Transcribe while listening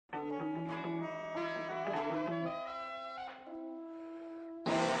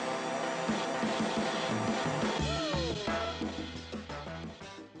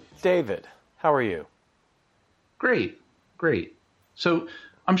David, how are you? Great, great. So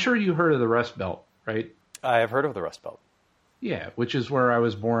I'm sure you heard of the Rust Belt, right? I have heard of the Rust Belt. Yeah, which is where I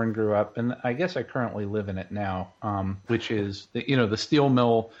was born, grew up, and I guess I currently live in it now, which is the steel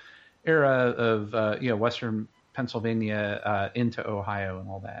mill era of Western Pennsylvania into Ohio and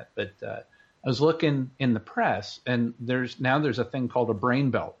all that. But I was looking in the press, and there's a thing called a brain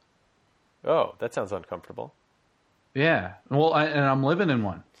belt. Oh, that sounds uncomfortable. Yeah, well, and I'm living in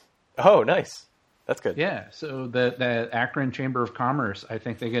one. Oh, nice. That's good. Yeah, so the Akron Chamber of Commerce, I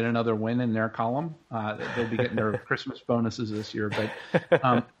think they get another win in their column. They'll be getting their Christmas bonuses this year.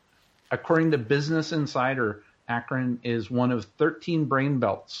 But according to Business Insider, Akron is one of 13 brain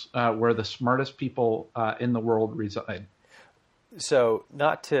belts where the smartest people in the world reside. So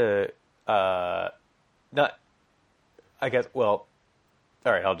I guess, well,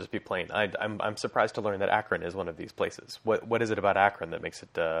 all right, I'll just be plain. I'm surprised to learn that Akron is one of these places. What is it about Akron that makes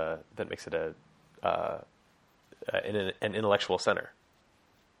it an intellectual center?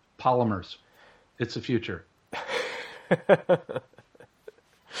 Polymers. It's the future.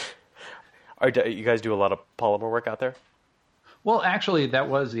 You guys do a lot of polymer work out there? Well, actually, that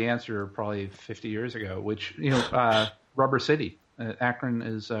was the answer probably 50 years ago, which, Rubber City. Akron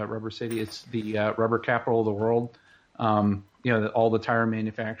is Rubber City. It's the rubber capital of the world. All the tire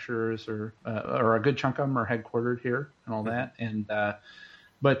manufacturers or a good chunk of them are headquartered here and all that. And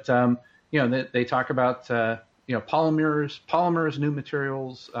they talk about polymers, new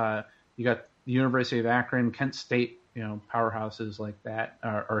materials. You got the University of Akron, Kent State, powerhouses like that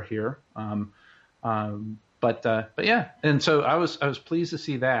are here. But yeah, and so I was pleased to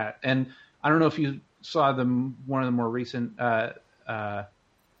see that. And I don't know if you saw one of the more recent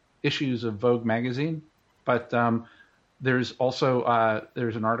issues of Vogue magazine, but there's also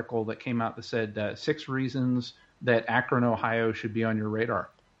there's an article that came out that said 6 reasons that Akron, Ohio should be on your radar.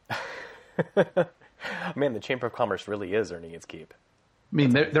 Man, the Chamber of Commerce really is earning its keep. I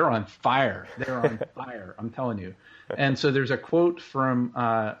mean, they're on fire. They're on fire. I'm telling you. And so there's a quote from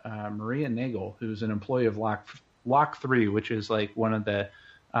Maria Nagel, who's an employee of Lock 3, which is like one of the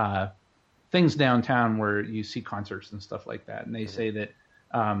things downtown where you see concerts and stuff like that. And they say that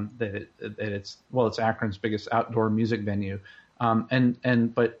it's Akron's biggest outdoor music venue.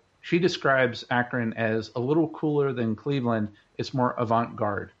 But she describes Akron as a little cooler than Cleveland. It's more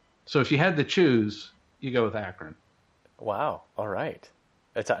avant-garde. So if you had to choose, you go with Akron. Wow. All right.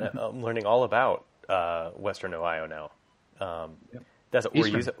 I'm learning all about Western Ohio now. Yep.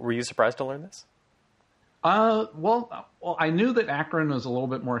 Were you surprised to learn this? Well, I knew that Akron was a little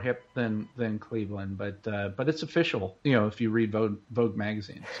bit more hip than Cleveland, but it's official. If you read Vogue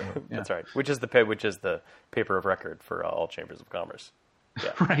magazine, so yeah. That's right. Which is the paper of record for all chambers of commerce.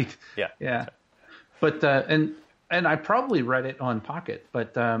 Yeah. Right. Yeah. Yeah. But and I probably read it on Pocket,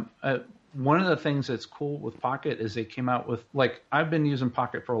 but one of the things that's cool with Pocket is they came out with, like, I've been using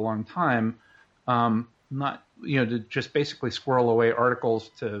Pocket for a long time, not to just basically squirrel away articles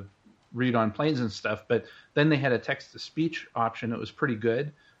to read on planes and stuff, but then they had a text-to-speech option that was pretty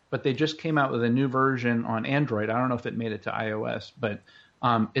good, but they just came out with a new version on Android. I don't know if it made it to iOS, but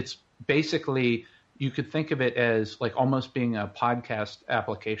it's basically, you could think of it as like almost being a podcast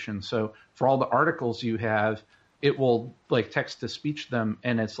application. So for all the articles you have, it will like text-to-speech them,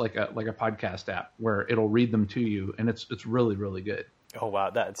 and it's like a podcast app where it'll read them to you, and it's really, really good. Oh,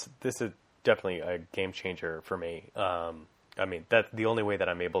 wow. This is definitely a game changer for me. I mean, the only way that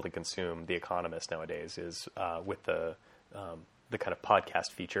I'm able to consume The Economist nowadays is with the kind of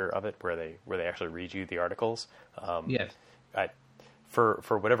podcast feature of it, where they actually read you the articles. Yes.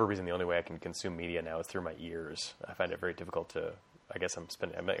 For whatever reason, the only way I can consume media now is through my ears. I find it very difficult to. I guess I'm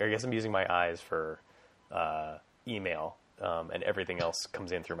using my eyes for email, and everything else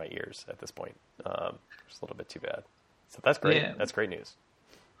comes in through my ears at this point. Just a little bit too bad. So that's great. Yeah. That's great news.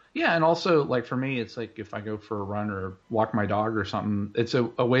 Yeah, and also, like, for me, it's like if I go for a run or walk my dog or something, it's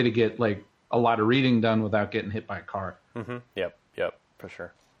a way to get, like, a lot of reading done without getting hit by a car. Mm-hmm. Yep, for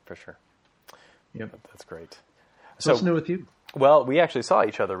sure. Yep. That's great. So what's new with you? Well, we actually saw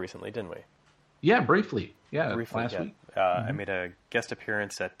each other recently, didn't we? Yeah, briefly. Yeah, last week. I made a guest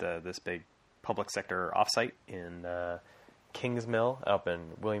appearance at this big public sector offsite in Kings Mill up in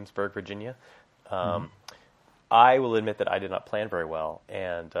Williamsburg, Virginia. I will admit that I did not plan very well,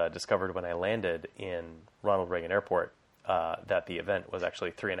 and discovered when I landed in Ronald Reagan Airport that the event was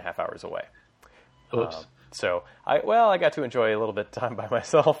actually 3.5 hours away. Oops. So I got to enjoy a little bit of time by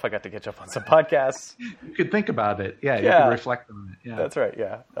myself. I got to catch up on some podcasts. You could think about it. Yeah, you Yeah. could reflect on it. Yeah, That's right.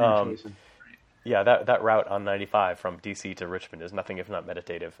 Yeah. Yeah, that route on 95 from DC to Richmond is nothing if not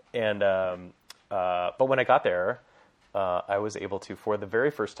meditative. And but when I got there, I was able to, for the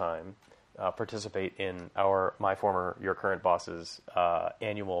very first time, participate in your current boss's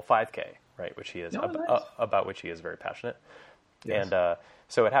annual 5K, right? Which he is nice. about which he is very passionate. Yes. And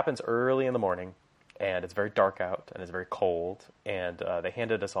so it happens early in the morning, and it's very dark out, and it's very cold. And they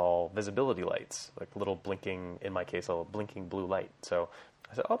handed us all visibility lights, like little blinking, in my case, a blinking blue light. So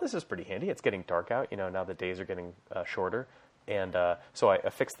I said, "Oh, this is pretty handy. It's getting dark out. Now the days are getting shorter." And so I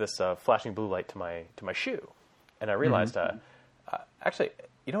affixed this flashing blue light to my shoe, and I realized, actually,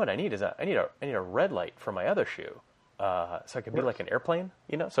 you know what I need is I need a red light for my other shoe, so I could be like an airplane,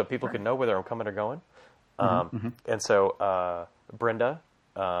 so people could know whether I'm coming or going. And so Brenda,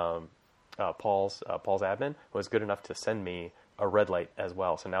 Paul's admin, was good enough to send me a red light as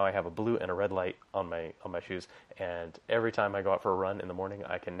well. So now I have a blue and a red light on my shoes, and every time I go out for a run in the morning,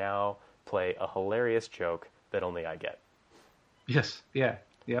 I can now play a hilarious joke that only I get. Yes. Yeah.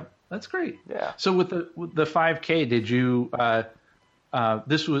 Yep. That's great. Yeah. So with the 5K, did you?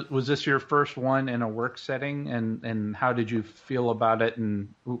 Was this your first one in a work setting, and how did you feel about it?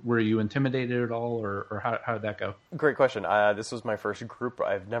 And were you intimidated at all, or how did that go? Great question. This was my first group.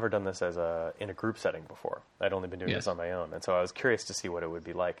 I've never done this in a group setting before. I'd only been doing this on my own, and so I was curious to see what it would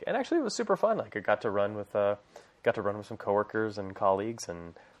be like. And actually, it was super fun. Like I got to run with some coworkers and colleagues,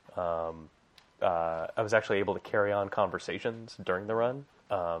 and I was actually able to carry on conversations during the run,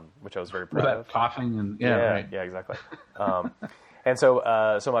 which I was very proud of. Coughing and right. Yeah, exactly. And so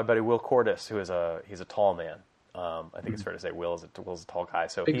my buddy Will Cordis, he's a tall man. I think it's fair to say Will's a tall guy.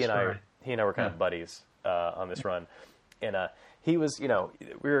 So he and I were kind of buddies on this run, and he was, we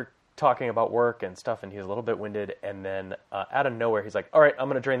were talking about work and stuff, and he was a little bit winded, and then out of nowhere he's like, "All right, I'm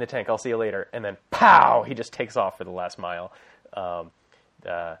going to drain the tank. I'll see you later." And then pow, he just takes off for the last mile.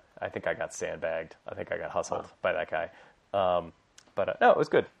 I think I got sandbagged. I think I got hustled by that guy. But no, it was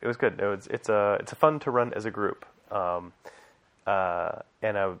good. It was good. It's a fun to run as a group. And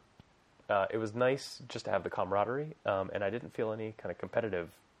it was nice just to have the camaraderie, and I didn't feel any kind of competitive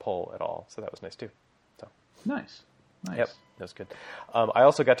pull at all, so that was nice too. So nice. Yep, that was good. I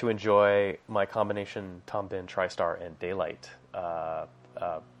also got to enjoy my combination Tom Bin TriStar and Daylight,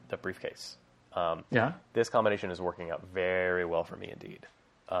 the briefcase. This combination is working out very well for me indeed.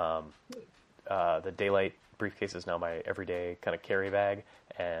 The Daylight briefcase is now my everyday kind of carry bag,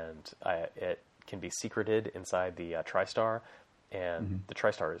 and it can be secreted inside the TriStar. And the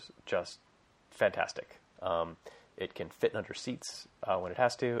TriStar is just fantastic. It can fit under seats when it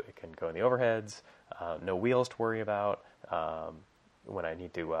has to. It can go in the overheads. No wheels to worry about. When I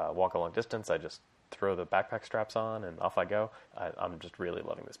need to walk a long distance, I just throw the backpack straps on and off I go. I'm just really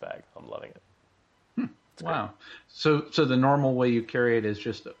loving this bag. I'm loving it. Wow. So the normal way you carry it is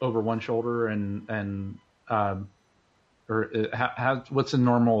just over one shoulder what's the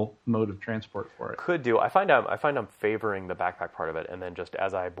normal mode of transport for it? Could do. I find I'm favoring the backpack part of it, and then just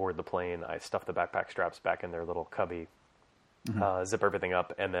as I board the plane, I stuff the backpack straps back in their little cubby, zip everything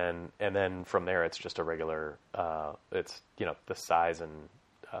up, and then from there it's just a regular. It's the size and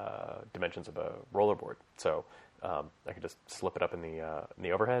dimensions of a rollerboard, so I can just slip it up in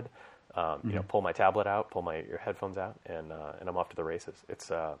the overhead. Pull my tablet out, pull my headphones out, and I'm off to the races.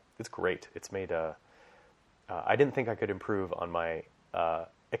 It's great. It's made I didn't think I could improve on my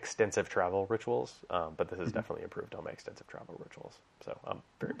extensive travel rituals, but this has definitely improved on my extensive travel rituals. So I'm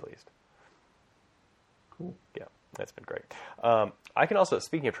very pleased. Cool. Yeah, that's been great. I can also,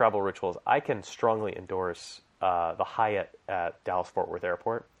 speaking of travel rituals, I can strongly endorse the Hyatt at Dallas-Fort Worth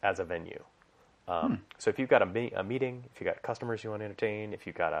Airport as a venue. So if you've got a meeting, if you've got customers you want to entertain, if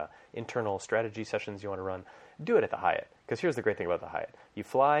you've got internal strategy sessions you want to run, do it at the Hyatt. Because here's the great thing about the Hyatt. You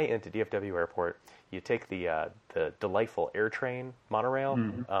fly into DFW Airport, you take the delightful AirTrain monorail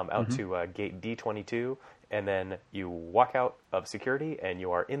out to gate D22, and then you walk out of security and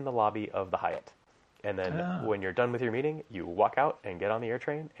you are in the lobby of the Hyatt. And then when you're done with your meeting, you walk out and get on the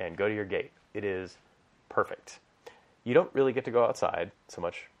AirTrain and go to your gate. It is perfect. You don't really get to go outside so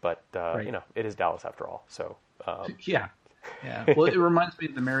much, but it is Dallas after all. So yeah. Well, it reminds me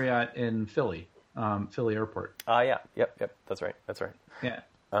of the Marriott in Philly Airport. Yep. That's right. Yeah.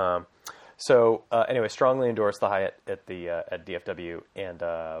 So anyway, strongly endorse the Hyatt at DFW, and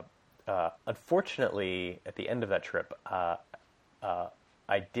unfortunately, at the end of that trip, I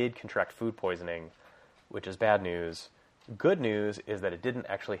did contract food poisoning, which is bad news. Good news is that it didn't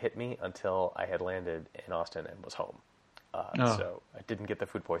actually hit me until I had landed in Austin and was home. So I didn't get the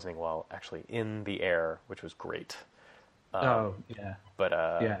food poisoning while actually in the air, which was great. Yeah. But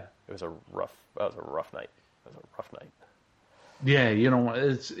Yeah. it was a rough night. It was a rough night. Yeah, you don't want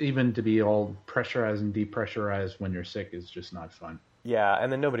it's even to be all pressurized and depressurized when you're sick is just not fun. Yeah,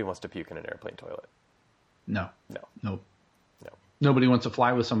 and then nobody wants to puke in an airplane toilet. No. No. Nope. No. Nobody wants to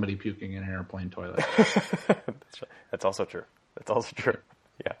fly with somebody puking in an airplane toilet. That's also true. That's also true.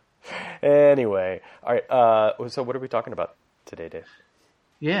 Yeah. Anyway, all right. So what are we talking about today, Dave?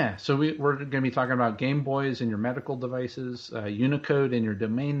 Yeah, so we're going to be talking about Game Boys in your medical devices, Unicode in your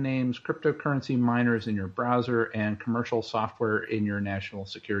domain names, cryptocurrency miners in your browser, and commercial software in your national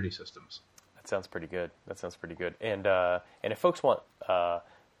security systems. That sounds pretty good. And if folks want, the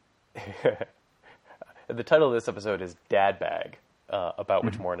title of this episode is Dad Bag, about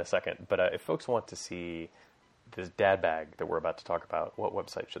which more in a second. But if folks want to see this dad bag that we're about to talk about, what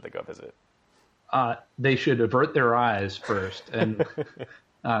website should they go visit? They should avert their eyes first and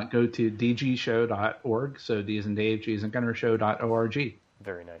go to dgshow.org. So D as in Dave, G as in Gunner, show.org.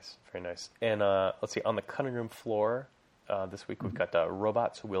 Very nice, very nice. And let's see, on the cutting room floor this week we've got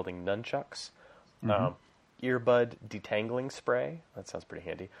robots wielding nunchucks, earbud detangling spray. That sounds pretty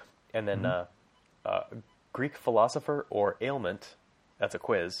handy. And then Greek philosopher or ailment. That's a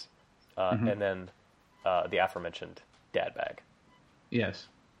quiz. And then the aforementioned dad bag. Yes,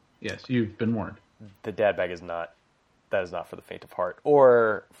 you've been warned. The dad bag is not for the faint of heart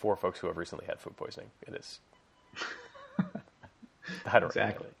or for folks who have recently had food poisoning. It is. I don't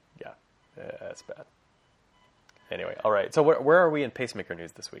Exactly. Yeah, that's bad. Anyway, all right. So where are we in pacemaker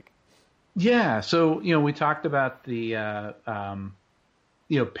news this week? Yeah, so we talked about the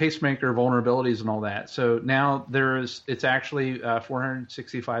pacemaker vulnerabilities and all that. So now it's actually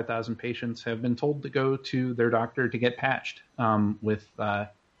 465,000 patients have been told to go to their doctor to get patched with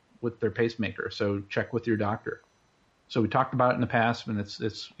their pacemaker. So check with your doctor. So we talked about it in the past, and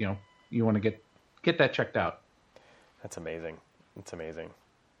it's you want to get that checked out. That's amazing. It's amazing.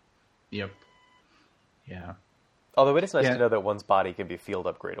 Yep. Yeah. Although it is nice to know that one's body can be field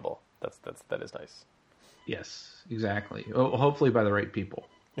upgradable. That is nice. Yes, exactly. Hopefully by the right people.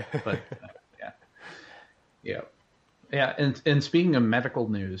 But yeah. And speaking of medical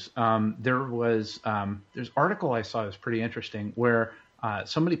news, there's an article I saw that was pretty interesting where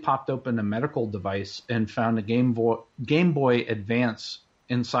somebody popped open a medical device and found a Game Boy Advance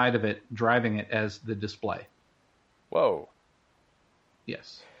inside of it, driving it as the display. Whoa.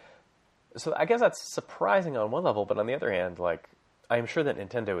 Yes. So I guess that's surprising on one level, but on the other hand, I'm sure that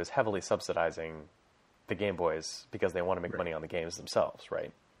Nintendo is heavily subsidizing the Game Boys because they want to make money on the games themselves,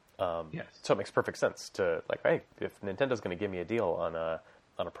 right? Yes. So it makes perfect sense to hey, if Nintendo's going to give me a deal on a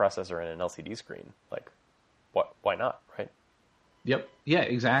processor and an LCD screen, why not, right? Yep. Yeah,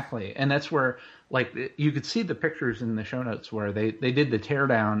 exactly. And that's where you could see the pictures in the show notes where they did the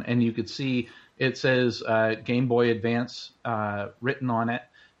teardown, and you could see it says Game Boy Advance written on it.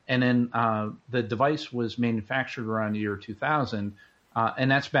 And then the device was manufactured around the year 2000,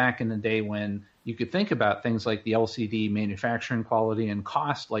 and that's back in the day when you could think about things like the LCD manufacturing quality and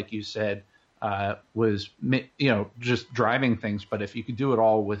cost, like you said, was just driving things. But if you could do it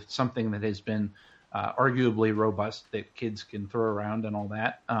all with something that has been arguably robust that kids can throw around and all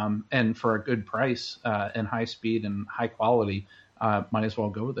that, and for a good price and high speed and high quality, might as well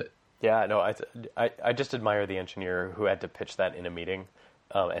go with it. Yeah, no, I just admire the engineer who had to pitch that in a meeting.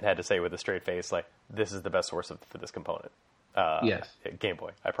 And had to say with a straight face, this is the best source for this component. Yes. Game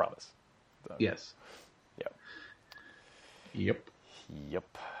Boy, I promise. So, yes. Yep.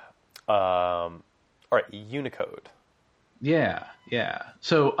 All right, Unicode. Yeah.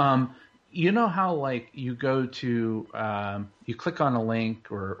 So, how you go to you click on a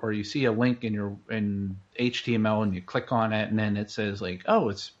link or you see a link in HTML and you click on it and then it says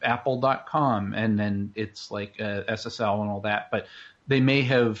it's apple.com and then it's SSL and all that, but they may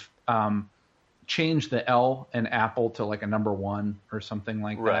have changed the L in Apple to a number 1 or something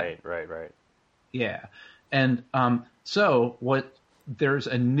like that. Right. Yeah. And so there's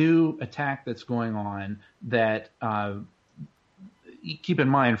a new attack that's going on that keep in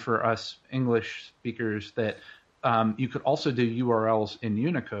mind for us English speakers that you could also do URLs in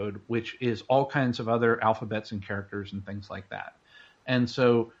Unicode, which is all kinds of other alphabets and characters and things like that. And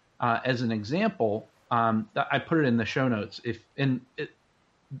so as an example, I put it in the show notes.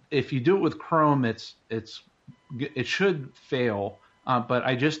 If you do it with Chrome, it should fail. But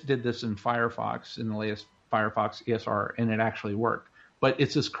I just did this in Firefox in the latest Firefox ESR, and it actually worked. But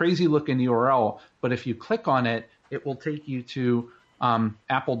it's this crazy looking URL. But if you click on it, it will take you to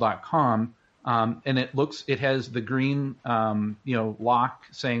apple.com, and it has the green lock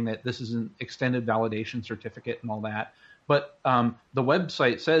saying that this is an extended validation certificate and all that. But the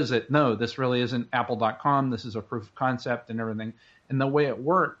website says that, no, this really isn't Apple.com. This is a proof of concept and everything. And the way it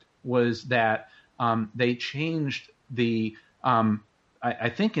worked was that they changed the I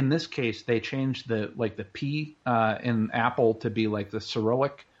think in this case they changed the P in Apple to be like the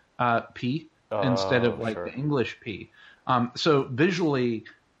Cyrillic P instead of like the English P. So visually,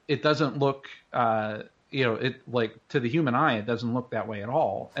 it doesn't look it like to the human eye, it doesn't look that way at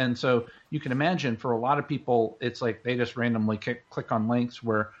all. And so you can imagine for a lot of people, it's like they just randomly click on links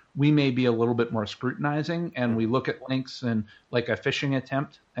where we may be a little bit more scrutinizing, and we look at links and like a phishing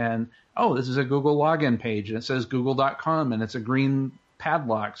attempt, and this is a Google login page and it says google.com and it's a green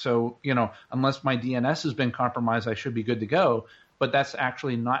padlock. So, unless my DNS has been compromised, I should be good to go. But that's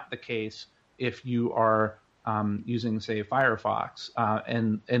actually not the case if you are using, say, Firefox,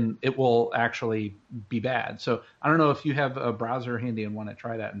 and it will actually be bad. So I don't know if you have a browser handy and want to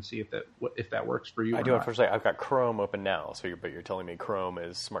try that and see if that works for you. I do. Unfortunately, I've got Chrome open now. But you're telling me Chrome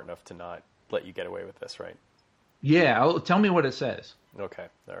is smart enough to not let you get away with this, right? Yeah. Tell me what it says. Okay.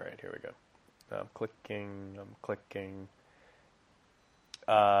 All right. Here we go. I'm clicking.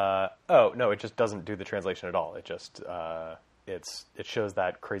 No, it just doesn't do the translation at all. It just it shows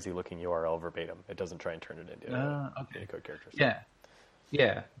that crazy looking URL verbatim. It doesn't try and turn it into Unicode characters.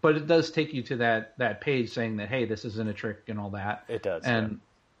 Yeah, but it does take you to that page saying that, hey, this isn't a trick and all that. It does. And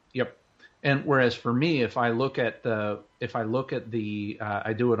yep. And whereas for me, if I look at the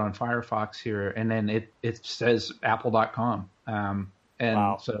I do it on Firefox here, and then it says apple.com.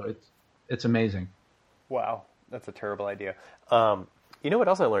 Wow. So it's amazing. Wow, that's a terrible idea. You know what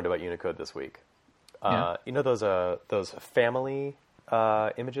else I learned about Unicode this week? You know those family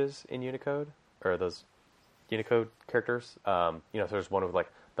images in Unicode, or those Unicode characters? So there's one with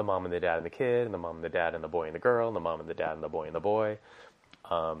like the mom and the dad and the kid, and the mom and the dad and the boy and the girl, and the mom and the dad and the boy and the boy.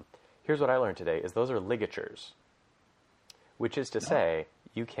 Here's what I learned today: is those are ligatures, which is to say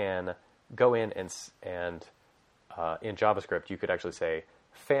you can go in and in JavaScript you could actually say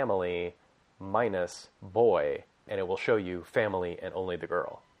family minus boy, and it will show you family and only the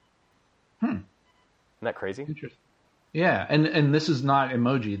girl. Isn't that crazy? Interesting. Yeah, and this is not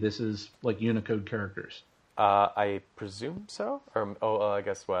emoji. This is like Unicode characters. I presume so. Or I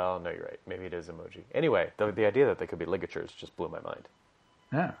guess. Well, no, you're right.Maybe it is emoji. Anyway, the idea that they could be ligatures just blew my mind.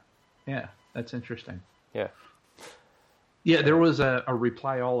 Yeah, that's interesting. Yeah. There was a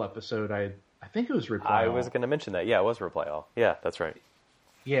Reply All episode. I think it was Reply All. I was going to mention that. Yeah, it was Reply All. Yeah, that's right.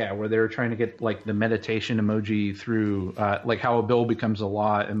 Yeah, where they were trying to get like the meditation emoji through, like how a bill becomes a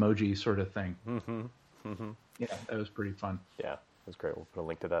law emoji sort of thing. Mm-hmm. Mm-hmm. Yeah, that was pretty fun. Yeah, it was great. We'll put a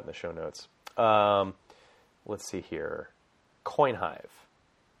link to that in the show notes. Let's see here. CoinHive.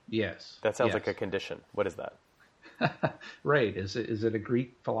 Yes. That sounds like a condition. What is that? Right. Is it a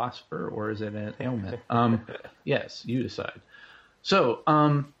Greek philosopher or is it an ailment? Yes, you decide. So,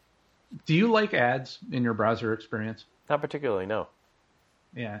 do you like ads in your browser experience? Not particularly, no.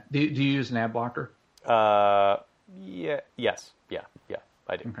 Yeah. Do you use an ad blocker? Yeah. Yes. Yeah.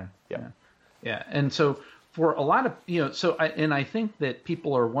 I do. Okay. Yeah. And so for a lot of, I think that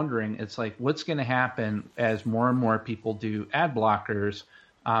people are wondering, it's like, what's going to happen as more and more people do ad blockers,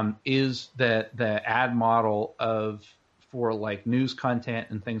 is that the ad model for like news content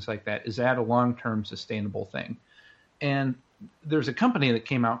and things like that, is that a long-term sustainable thing? And there's a company that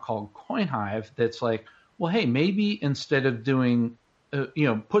came out called CoinHive that's like, well, hey, maybe instead of doing,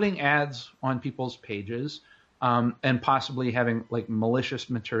 putting ads on people's pages, and possibly having like malicious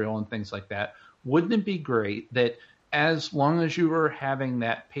material and things like that, wouldn't it be great that as long as you were having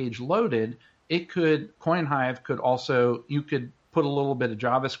that page loaded, CoinHive could also, you could put a little bit of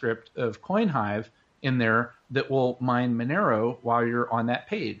JavaScript of CoinHive in there that will mine Monero while you're on that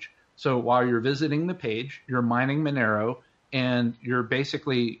page. So while you're visiting the page, you're mining Monero, and you're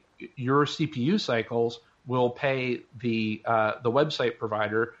basically, your CPU cycles will pay the website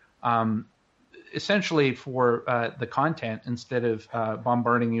provider essentially for the content instead of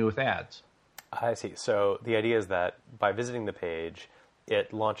bombarding you with ads. I see. So the idea is that by visiting the page,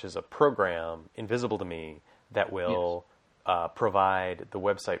 it launches a program invisible to me that will provide the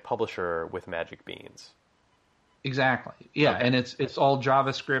website publisher with magic beans. Exactly. Yeah, okay. And it's all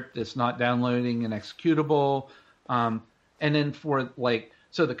JavaScript. It's not downloading an executable. And then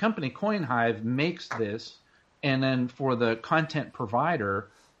so the company CoinHive makes this, and then for the content provider,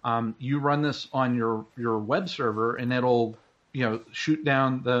 you run this on your web server, and it'll shoot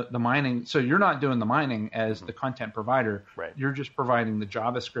down the mining. So you're not doing the mining as the content provider. Right. You're just providing the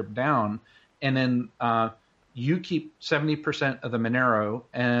JavaScript down, and then you keep 70% of the Monero,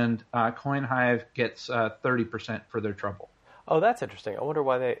 and CoinHive gets 30% for their trouble. Oh, that's interesting. I wonder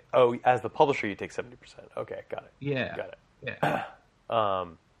why they. Oh, as the publisher, you take 70%. Okay, got it. Yeah. Got it. Yeah.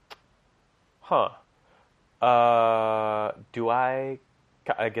 Huh. Do I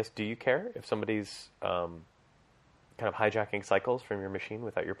guess, do you care if somebody's kind of hijacking cycles from your machine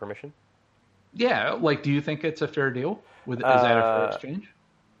without your permission? Yeah. Like, do you think it's a fair deal? Is that a fair exchange?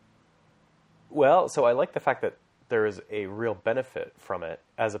 Well, so I like the fact that there is a real benefit from it,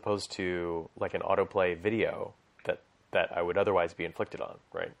 as opposed to like an autoplay video that I would otherwise be inflicted on,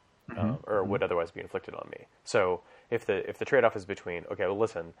 right? Or would otherwise be inflicted on me. So if the trade-off is between, okay, well,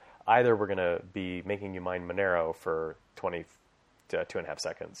 listen, either we're going to be making you mine Monero for 20 to 2.5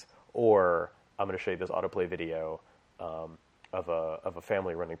 seconds, or I'm going to show you this autoplay video of a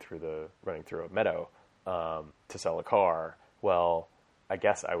family running through a meadow to sell a car. Well, I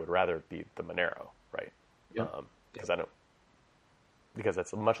guess I would rather be the Monero, right? Yep. Because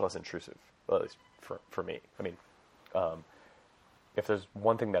that's much less intrusive, well, at least for me. I mean, if there's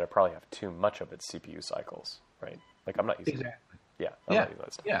one thing that I probably have too much of, it's CPU cycles, right? Like I'm not using Exactly. I'm not using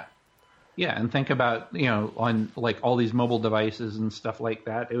that stuff. Yeah, and think about, on like all these mobile devices and stuff like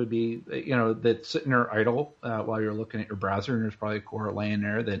that, it would be, that sitting there idle while you're looking at your browser, and there's probably a core laying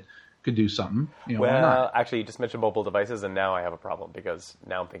there that could do something. Why not? Actually, you just mentioned mobile devices, and now I have a problem, because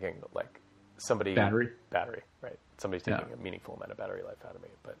now I'm thinking like battery, right? Somebody's taking a meaningful amount of battery life out of me,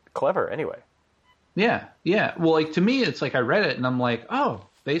 but clever anyway. Yeah. Well, like to me, it's like I read it and I'm like, oh,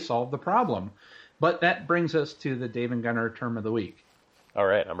 they solved the problem. But that brings us to the Dave and Gunnar term of the week. All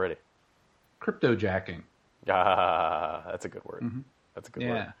right, I'm ready. Cryptojacking. Ah, that's a good word. Mm-hmm. That's a good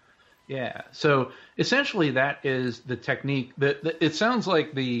word. Yeah. So essentially, that is the technique. It sounds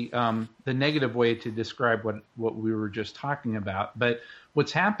like the negative way to describe what we were just talking about. But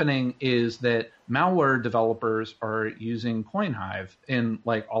what's happening is that malware developers are using CoinHive in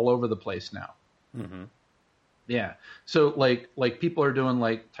like all over the place now. Mm-hmm. Yeah. So like people are doing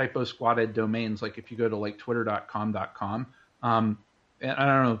like typo squatted domains. Like if you go to like twitter.com.com, and I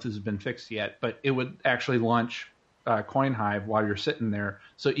don't know if this has been fixed yet, but it would actually launch CoinHive while you're sitting there.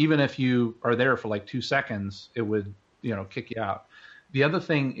 So even if you are there for like 2 seconds, it would, kick you out. The other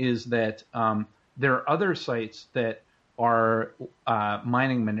thing is that there are other sites that are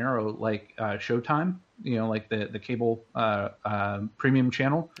mining Monero, like Showtime, like the cable premium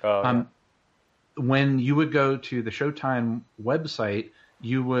channel. Oh, yeah. When you would go to the Showtime website,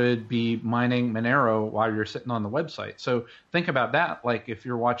 you would be mining Monero while you're sitting on the website. So think about that. Like if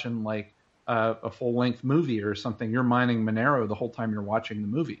you're watching like a full-length movie or something, you're mining Monero the whole time you're watching the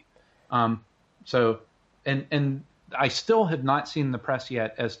movie. So I still have not seen the press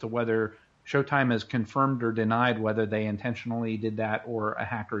yet as to whether Showtime has confirmed or denied whether they intentionally did that or a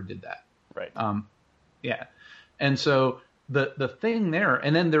hacker did that. Right. Yeah. And so the thing there,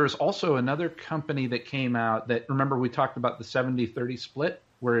 and then there's also another company that came out that, remember we talked about the 70-30 split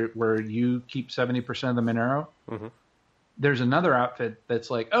where you keep 70% of the Monero? Mm-hmm. There's another outfit that's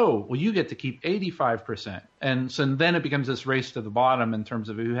like, oh, well, you get to keep 85%. And so then it becomes this race to the bottom in terms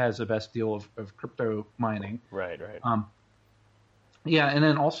of who has the best deal of crypto mining. Right. Yeah, and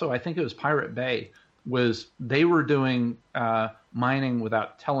then also I think it was Pirate Bay, they were doing mining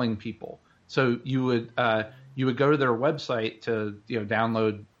without telling people. So you would go to their website to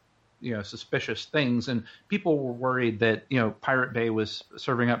download suspicious things, and people were worried that Pirate Bay was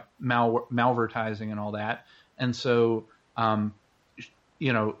serving up malvertising and all that, and so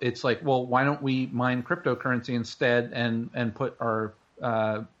it's like, well, why don't we mine cryptocurrency instead and put our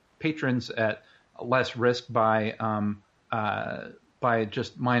patrons at less risk by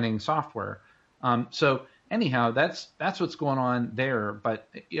just mining software. So anyhow, that's what's going on there. But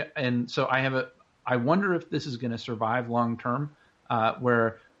and so I wonder if this is going to survive long term,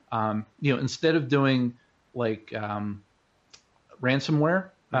 where instead of doing like ransomware,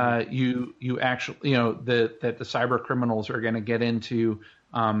 you actually that the cyber criminals are going to get into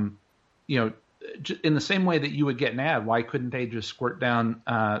in the same way that you would get an ad. Why couldn't they just squirt down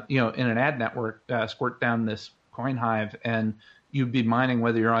in an ad network, squirt down this CoinHive, and you'd be mining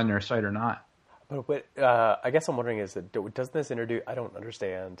whether you're on their site or not? But I guess I'm wondering doesn't this introduce? I don't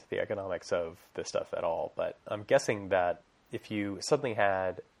understand the economics of this stuff at all, but I'm guessing that if you suddenly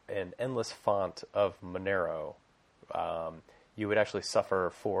had an endless font of Monero, you would actually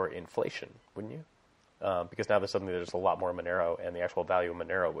suffer for inflation, wouldn't you? Because now there's a lot more Monero, and the actual value of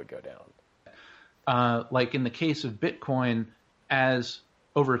Monero would go down. Like in the case of Bitcoin, as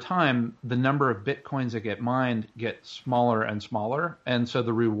over time, the number of Bitcoins that get mined get smaller and smaller. And so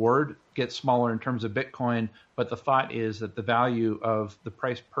the reward gets smaller in terms of Bitcoin. But the thought is that the value of the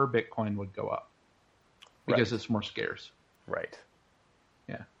price per Bitcoin would go up because it's more scarce. Right.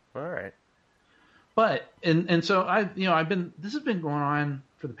 Yeah. All right. But and so I've been this has been going on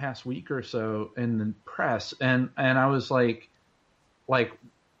for the past week or so in the press, and I was like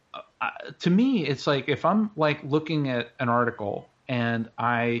to me it's like if I'm like looking at an article and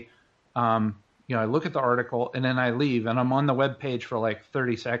I look at the article and then I leave and I'm on the web page for like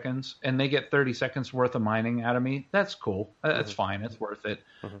 30 seconds and they get 30 seconds worth of mining out of me. That's cool. That's fine. It's worth it.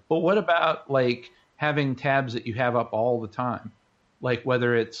 But what about like having tabs that you have up all the time? Like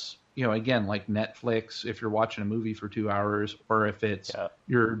whether it's, again, like Netflix, if you're watching a movie for 2 hours, or if it's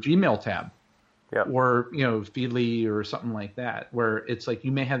your Gmail tab. Yeah. Or, Feedly or something like that, where it's like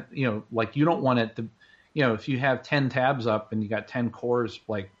you may have, like you don't want it to, if you have 10 tabs up and you got 10 cores,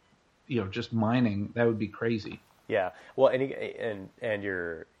 like, just mining, that would be crazy. Yeah. Well, and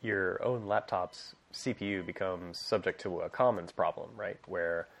your own laptop's CPU becomes subject to a commons problem, right?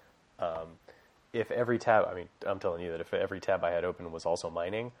 Where if every tab, I mean, I'm telling you that if every tab I had open was also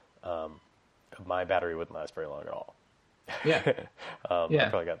mining, my battery wouldn't last very long at all. Yeah. I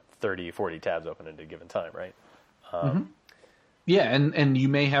probably got 30, 40 tabs open at a given time, right? Yeah, and you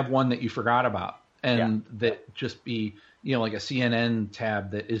may have one that you forgot about, and that just be, like a CNN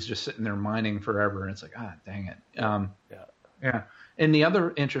tab that is just sitting there mining forever, and it's like, dang it. Yeah. And the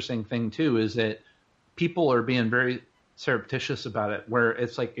other interesting thing, too, is that people are being very surreptitious about it, where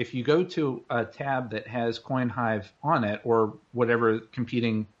it's like if you go to a tab that has CoinHive on it or whatever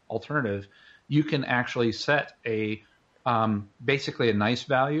competing alternative, you can actually set basically a nice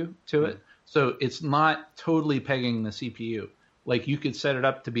value to it. So it's not totally pegging the CPU. Like you could set it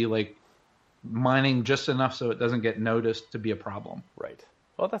up to be like mining just enough so it doesn't get noticed to be a problem. Right.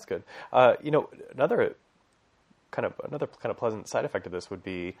 Well, that's good. Another kind of pleasant side effect of this would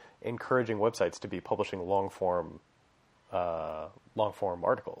be encouraging websites to be publishing long form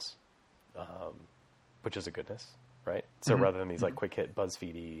articles, which is a goodness, right? So rather than these like quick hit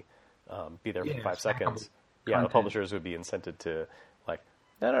BuzzFeedy, be there for 5 seconds. Yeah, the publishers would be incented to like,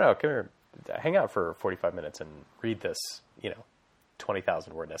 no, come here, hang out for 45 minutes and read this,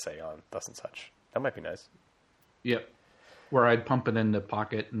 20,000 word essay on thus and such. That might be nice. Yep. Where I'd pump it into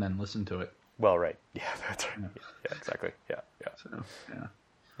Pocket and then listen to it. Well, right. Yeah, that's right. Yeah, exactly. Yeah. So,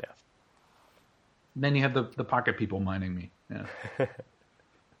 And then you have the Pocket people mining me. Yeah.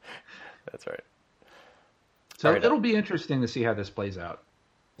 That's right. So it'll be interesting to see how this plays out.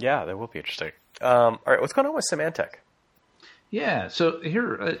 Yeah, that will be interesting. All right, what's going on with Symantec? Yeah, so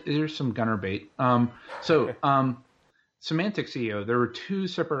here's some gunner bait. Symantec CEO, there were 2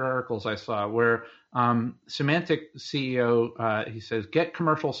 separate articles I saw where Symantec CEO, he says, get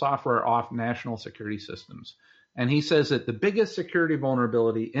commercial software off national security systems. And he says that the biggest security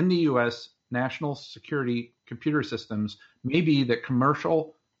vulnerability in the U.S. national security computer systems may be the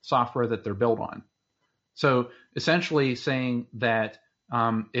commercial software that they're built on. So essentially saying that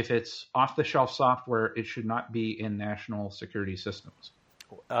if it's off-the-shelf software, it should not be in national security systems.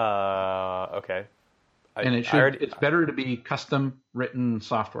 Okay. It's better to be custom-written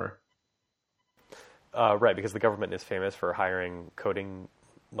software. Right, because the government is famous for hiring coding,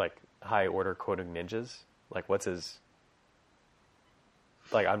 like high-order coding ninjas. Like, what's his?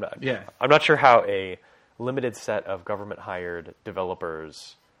 Like, I'm not sure how a limited set of government-hired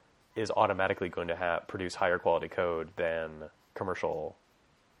developers is automatically going to produce higher quality code than commercial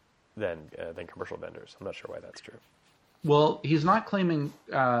vendors. I'm not sure why that's true. Well, he's not claiming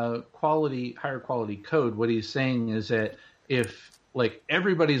higher quality code. What he's saying is that if like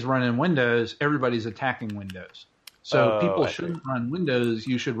everybody's running Windows, everybody's attacking Windows. So people shouldn't run Windows.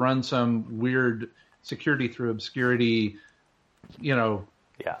 You should run some weird security through obscurity,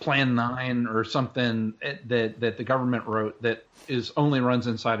 Plan 9 or something that the government wrote that only runs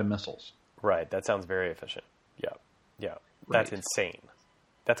inside of missiles. Right. That sounds very efficient. Yeah. Right. That's insane.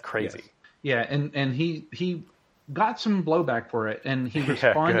 That's crazy. Yes. Yeah, and he got some blowback for it, and he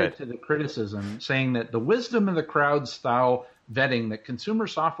responded to the criticism, saying that the wisdom of the crowd style vetting that consumer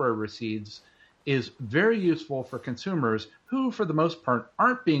software receives is very useful for consumers who, for the most part,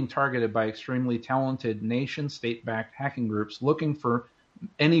 aren't being targeted by extremely talented nation-state-backed hacking groups looking for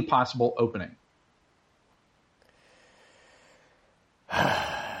any possible opening. All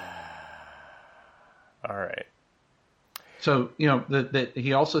right. So, that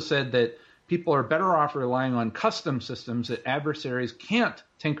he also said that people are better off relying on custom systems that adversaries can't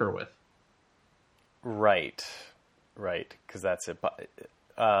tinker with. Right. Because that's it.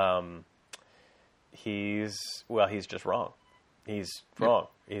 He's just wrong. He's wrong.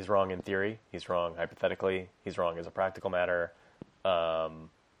 Yep. He's wrong in theory. He's wrong hypothetically. He's wrong as a practical matter.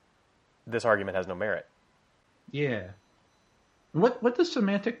 This argument has no merit. Yeah. What does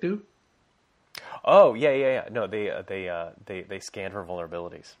Symantec do? Oh, yeah. No, they scan for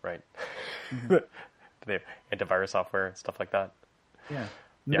vulnerabilities, right? Mm-hmm. They have antivirus software and stuff like that. Yeah.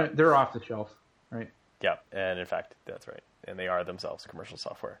 Yeah. They're off the shelf, right? Yeah, and in fact, that's right. And they are themselves commercial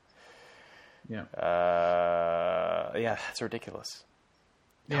software. Yeah. Yeah, that's ridiculous.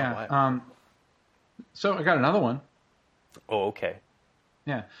 Yeah. So I got another one. Oh, okay.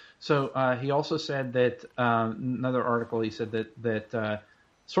 Yeah. So he also said that another article. He said that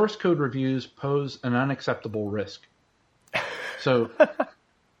source code reviews pose an unacceptable risk. So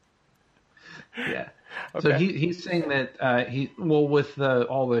yeah. Okay. So he's saying that with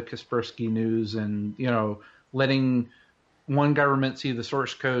all the Kaspersky news and letting one government see the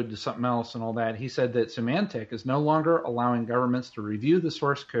source code to something else and all that, he said that Symantec is no longer allowing governments to review the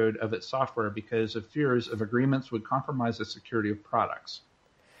source code of its software because of fears of agreements would compromise the security of products.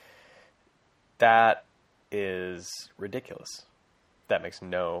 That is ridiculous. That makes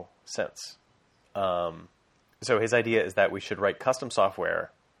no sense. So his idea is that we should write custom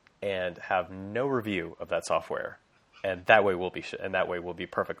software and have no review of that software, and that way we'll be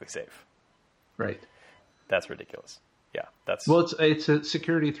perfectly safe. Right. That's ridiculous. Yeah, that's it's a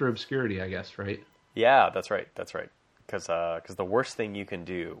security through obscurity, I guess, right? Yeah, that's right. Because the worst thing you can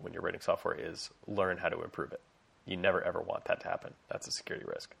do when you're writing software is learn how to improve it. You never ever want that to happen. That's a security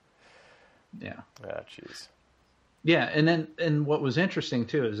risk. Yeah. Ah, jeez. Yeah, and what was interesting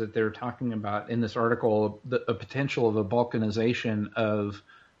too is that they're talking about in this article a potential of a balkanization of,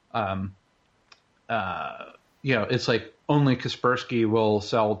 it's like only Kaspersky will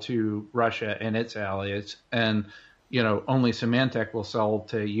sell to Russia and its allies, and only Symantec will sell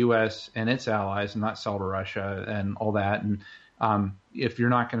to U.S. and its allies, and not sell to Russia and all that. And if you're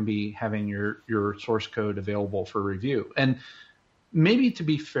not going to be having your source code available for review, and maybe to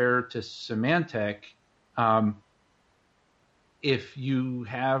be fair to Symantec, if you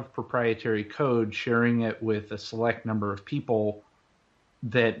have proprietary code, sharing it with a select number of people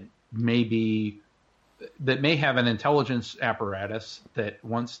that may have an intelligence apparatus that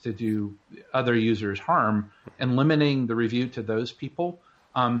wants to do other users harm, and limiting the review to those people,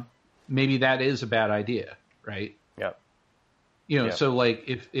 maybe that is a bad idea, right? Yeah. So like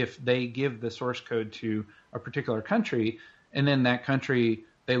if they give the source code to a particular country, and then that country,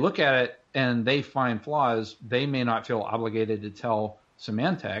 they look at it and they find flaws, they may not feel obligated to tell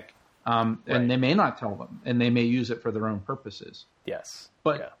Symantec, and they may not tell them, and they may use it for their own purposes. Yes.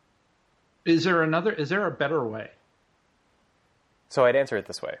 But yeah. Is there a better way? So I'd answer it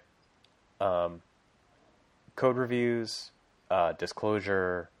this way. Code reviews,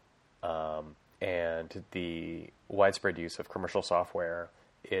 disclosure, and the widespread use of commercial software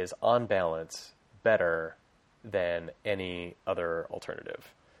is, on balance, better than any other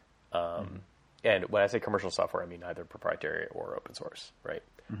alternative. And when I say commercial software, I mean either proprietary or open source, right?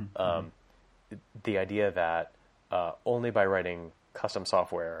 The idea that only by writing custom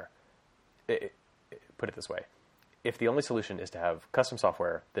software, put it this way, if the only solution is to have custom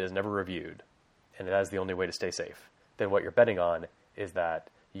software that is never reviewed, and that is the only way to stay safe, then what you're betting on is that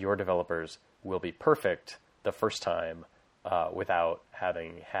your developers will be perfect the first time without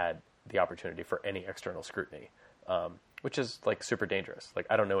having had the opportunity for any external scrutiny, which is like super dangerous. Like,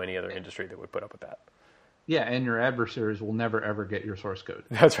 I don't know any other industry that would put up with that. Yeah, and your adversaries will never ever get your source code.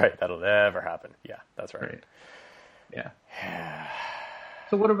 That's right. That'll never happen. Yeah, that's right. Yeah.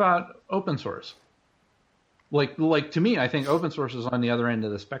 So what about open source? Like to me, I think open source is on the other end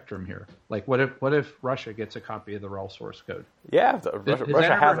of the spectrum here. Like, what if Russia gets a copy of the RHEL source code? Yeah,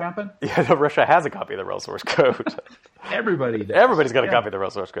 Russia has happen? Yeah, Russia has a copy of the RHEL source code. Everybody does. Everybody's got a copy of the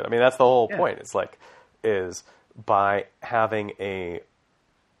RHEL source code. I mean, that's the whole point. It's like, is by having it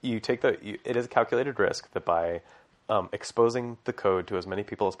is a calculated risk that by exposing the code to as many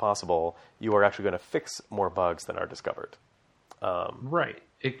people as possible, you are actually going to fix more bugs than are discovered. Right.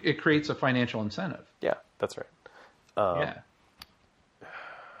 It creates a financial incentive. Yeah, that's right. Yeah.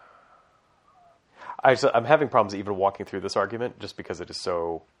 I'm having problems even walking through this argument just because it's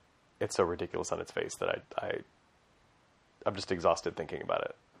so ridiculous on its face that I'm just exhausted thinking about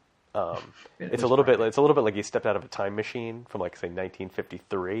it. It's a little bit like he stepped out of a time machine from, like, say,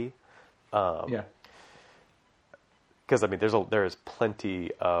 1953. Yeah. Because I mean, there is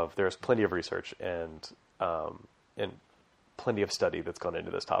plenty of research and plenty of study that's gone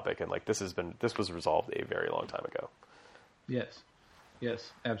into this topic, and like this was resolved a very long time ago. Yes,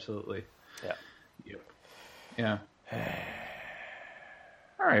 absolutely. Yeah. Yeah.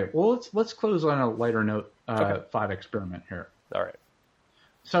 All right. Well, let's close on a lighter note. Thought experiment here. All right.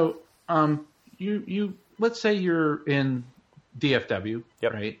 So, you let's say you're in DFW,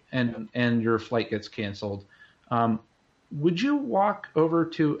 yep. right? And your flight gets canceled. would you walk over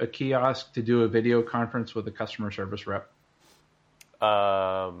to a kiosk to do a video conference with a customer service rep?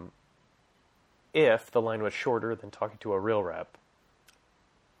 If the line was shorter than talking to a real rep.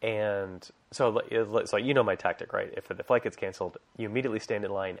 And so you know my tactic, right? If the flight gets canceled, you immediately stand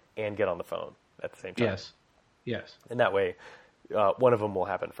in line and get on the phone at the same time. Yes. And that way, one of them will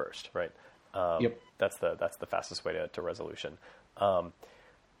happen first, right? Yep. That's the fastest way to resolution.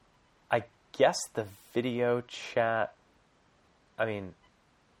 I guess the video chat. I mean,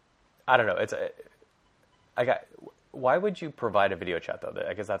 I don't know. Why would you provide a video chat though?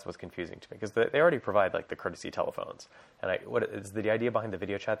 I guess that's what's confusing to me because they already provide like the courtesy telephones. And what is the idea behind the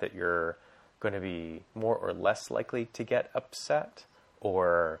video chat that you're going to be more or less likely to get upset,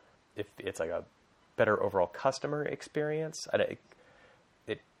 or if it's like a better overall customer experience?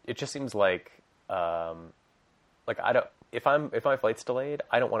 It just seems like I don't. If my flight's delayed,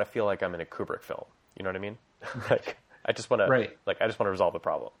 I don't want to feel like I'm in a Kubrick film. You know what I mean? Like I just want to I just want to resolve the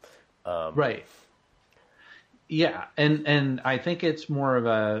problem. Right. Yeah, and I think it's more of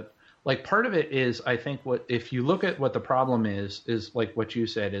a like part of it is I think if you look at what the problem is like what you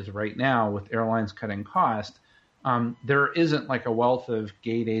said is right now with airlines cutting cost, there isn't like a wealth of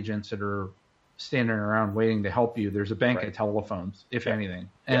gate agents that are standing around waiting to help you. There's a bank of telephones, if anything,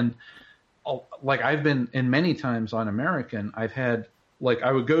 and like I've been in many times on American, I've had like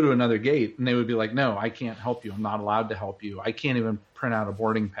I would go to another gate and they would be like, no, I can't help you. I'm not allowed to help you. I can't even print out a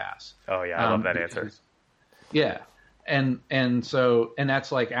boarding pass. Oh yeah, I love that answer. Yeah. And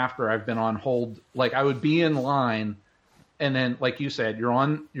that's like after I've been on hold, like I would be in line and then like you said, you're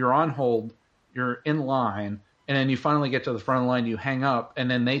on hold, you're in line, and then you finally get to the front of the line, you hang up,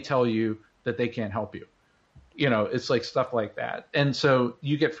 and then they tell you that they can't help you. You know, it's like stuff like that. And so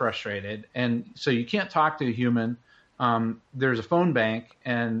you get frustrated. And so you can't talk to a human. There's a phone bank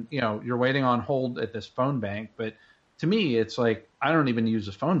and, you know, you're waiting on hold at this phone bank, but to me, it's like I don't even use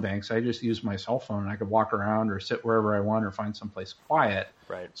the phone banks. I just use my cell phone. I could walk around or sit wherever I want or find someplace quiet.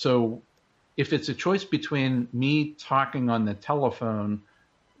 Right. So if it's a choice between me talking on the telephone,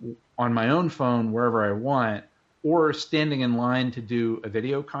 on my own phone, wherever I want, or standing in line to do a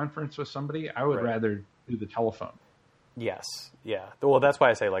video conference with somebody, I would rather do the telephone. Yes. Yeah. Well, that's why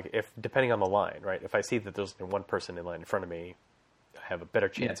I say like if depending on the line, right? If I see that there's one person in line in front of me, I have a better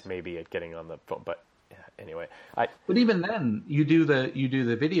chance maybe at getting on the phone. But anyway, but even then, you do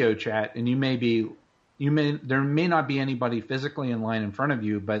the video chat, and there may not be anybody physically in line in front of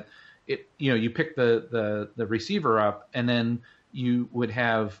you, but you pick the receiver up, and then you would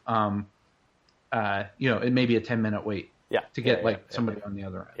have it may be a 10-minute wait to get somebody on the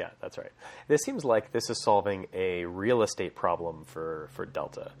other end. Yeah, that's right. This seems like this is solving a real estate problem for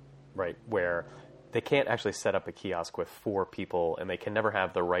Delta, right? Where they can't actually set up a kiosk with 4 people, and they can never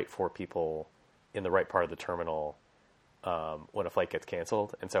have the right 4 people in the right part of the terminal when a flight gets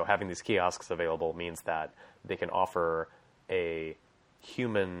canceled. And so having these kiosks available means that they can offer a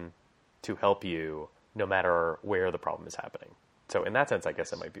human to help you no matter where the problem is happening. So in that sense, I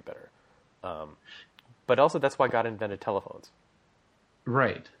guess it might be better. But also that's why God invented telephones.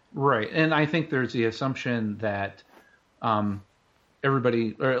 Right. And I think there's the assumption that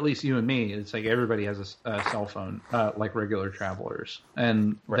everybody, or at least you and me, it's like everybody has a cell phone, like regular travelers.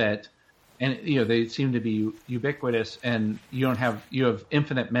 And that... And they seem to be ubiquitous, and you have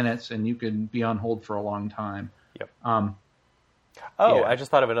infinite minutes, and you can be on hold for a long time. Yep. I just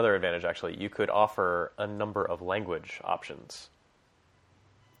thought of another advantage. Actually, you could offer a number of language options.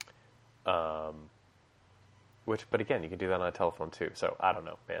 But again, you can do that on a telephone too. So I don't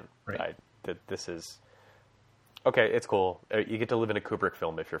know, man. Right. This is okay. It's cool. You get to live in a Kubrick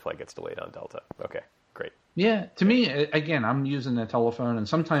film if your flight gets delayed on Delta. Okay. Great. Yeah, to me, again, I'm using the telephone, and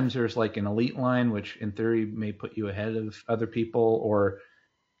sometimes there's like an elite line, which in theory may put you ahead of other people or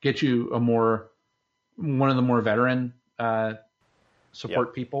get you one of the more veteran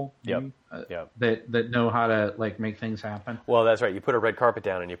support people. That know how to like make things happen. Well, that's right. You put a red carpet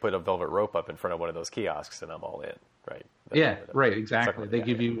down and you put a velvet rope up in front of one of those kiosks, and I'm all in. Right. Exactly. They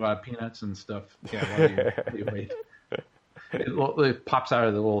give you peanuts and stuff. Yeah, while you wait. It pops out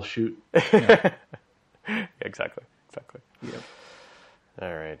of the little chute. Yeah. Exactly. Yep.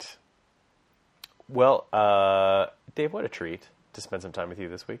 All right. Well, Dave, what a treat to spend some time with you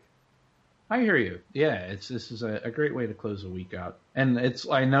this week. I hear you. Yeah, this is a great way to close the week out, and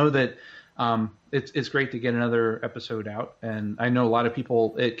I know that it's great to get another episode out, and I know a lot of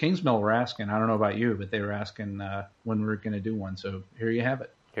people at Kingsmill were asking. I don't know about you, but they were asking when we're going to do one. So here you have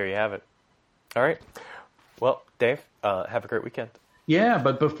it. All right. Well, Dave, have a great weekend. Yeah,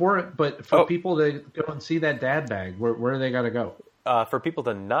 but for people to go and see that dad bag, where do they got to go? For people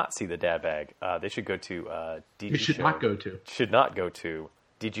to not see the dad bag, they should go to DG You should Show. not go to. Should not go to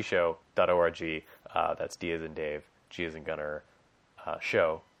dgshow.org. That's D as in Dave, G as in Gunner,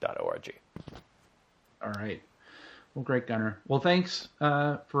 show.org. All right. Well, great, Gunner. Well, thanks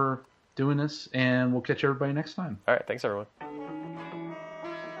for doing this, and we'll catch everybody next time. All right. Thanks, everyone.